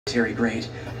military grade.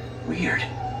 Weird.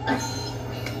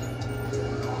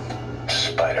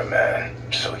 Spiderman,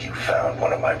 so you found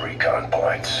one of my recon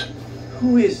points.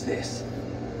 Who is this?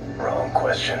 Wrong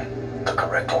question. The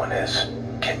correct one is,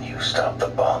 can you stop the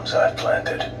bombs I've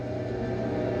planted?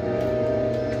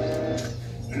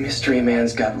 Mystery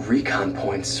Man's got recon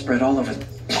points spread all over.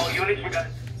 All units, we got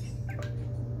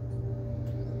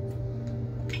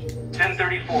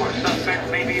 1034.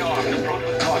 Suspects may be armed. Approach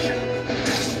with caution.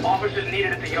 Officers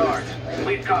needed at the yard.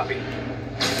 Please copy.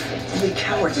 Only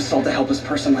cowards assault a helpless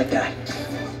person like that.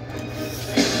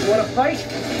 You wanna fight?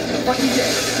 Lucky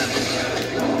day.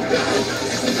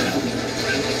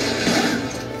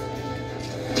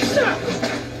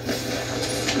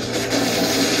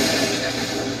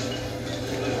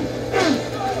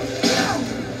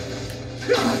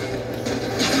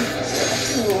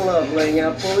 Love laying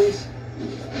out bullies.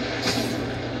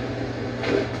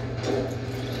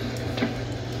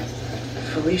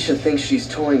 Felicia thinks she's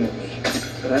toying with me,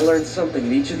 but I learned something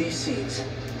in each of these scenes.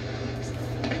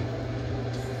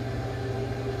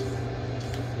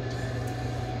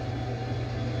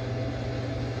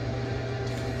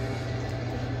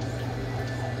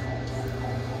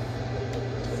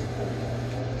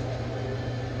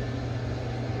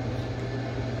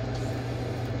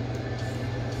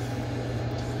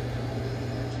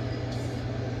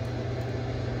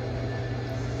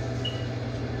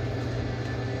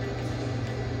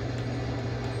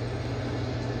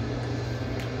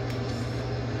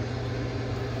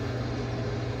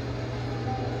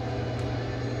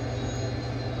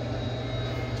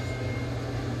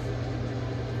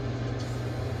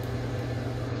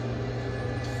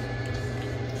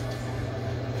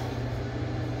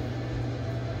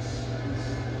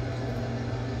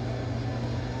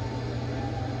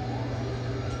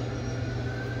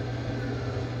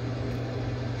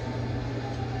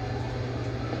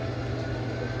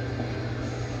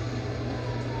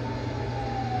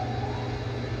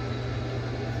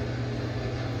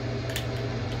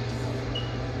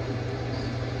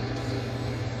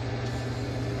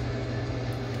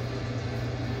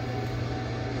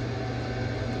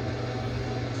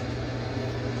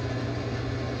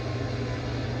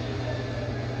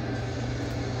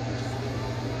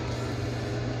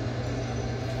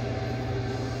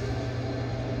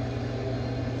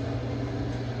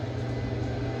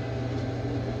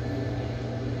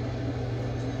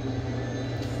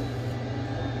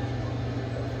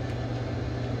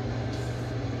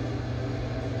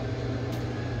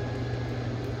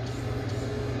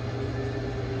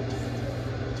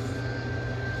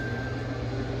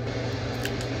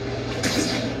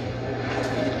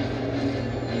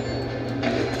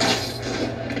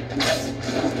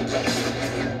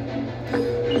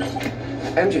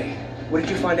 MJ, what did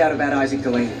you find out about Isaac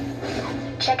Delaney?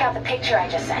 Check out the picture I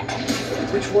just sent.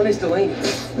 Which one is Delaney?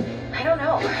 I don't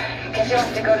know. Guess you'll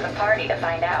have to go to the party to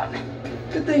find out.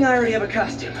 Good thing I already have a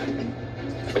costume.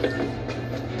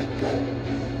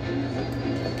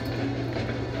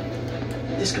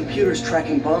 This computer's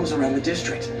tracking bombs around the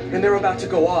district, and they're about to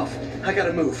go off. I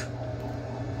gotta move.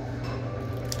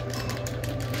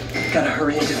 Gotta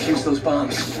hurry and defuse those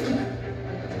bombs.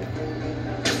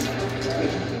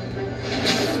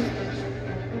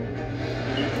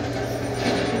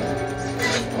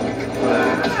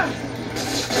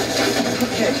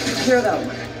 Okay, clear that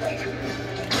one.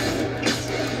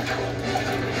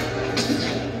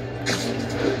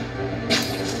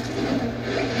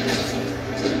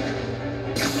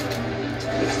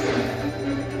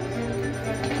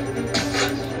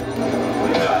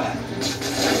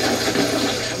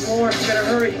 One more, better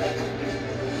hurry.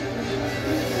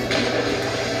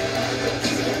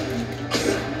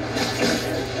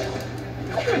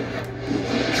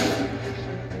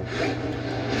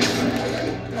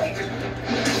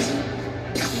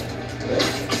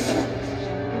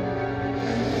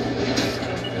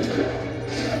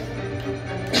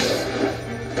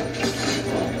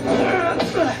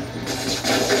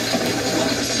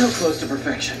 So close to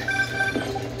perfection.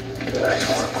 Nice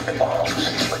work with the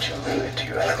bombs, but you leave it to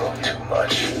your throat too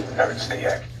much. Hurts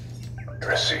the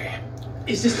accuracy.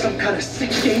 Is this some kind of sick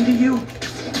game to you?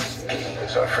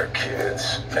 Games are for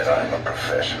kids, and I'm a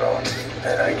professional,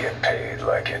 and I get paid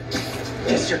like it.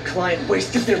 Guess your client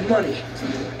wasted their money.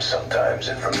 Sometimes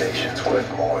information's worth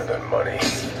more than money,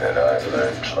 and I've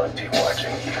learned plenty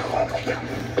watching you.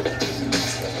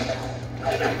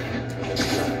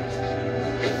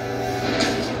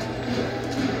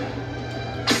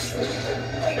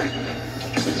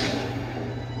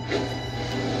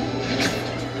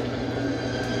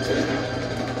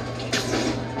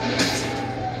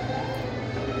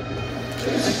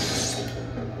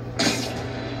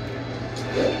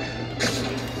 Yeah.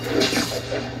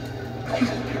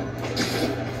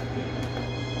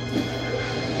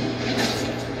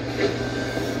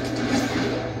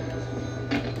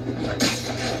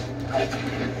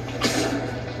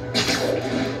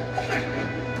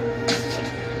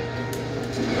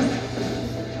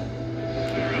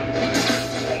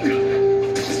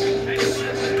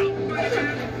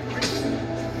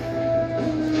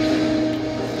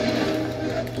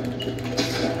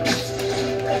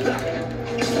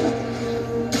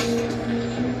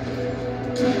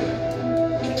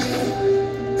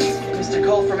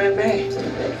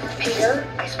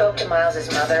 spoke to Miles's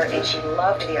mother, and she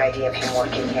loved the idea of him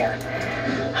working here.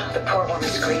 The poor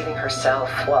woman's grieving herself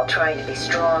while trying to be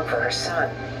strong for her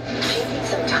son. She needs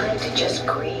some time to just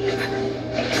grieve,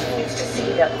 and he needs to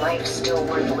see that life's still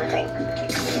worth living.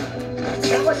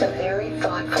 That was a very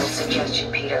thoughtful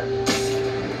suggestion, Peter.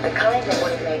 The kind that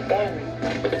would have made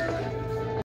Ben